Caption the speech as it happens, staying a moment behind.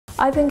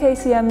I think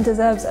ACM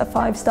deserves a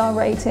 5-star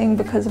rating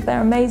because of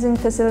their amazing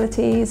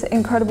facilities,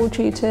 incredible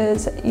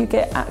tutors. You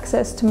get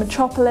access to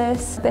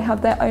Metropolis. They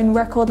have their own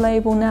record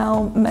label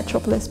now,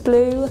 Metropolis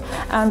Blue,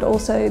 and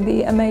also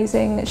the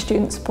amazing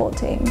student support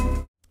team.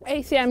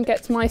 ACM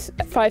gets my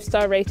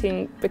 5-star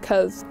rating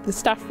because the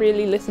staff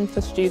really listen for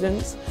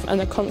students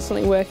and are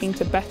constantly working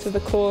to better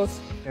the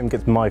course. ACM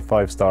gets my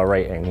 5-star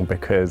rating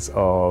because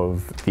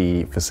of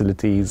the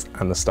facilities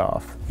and the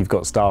staff. You've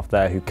got staff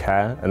there who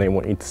care and they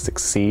want you to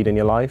succeed in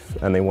your life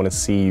and they want to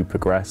see you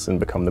progress and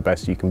become the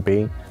best you can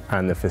be.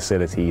 And the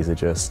facilities are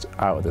just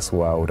out of this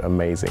world,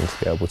 amazing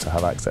to be able to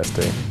have access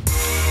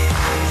to.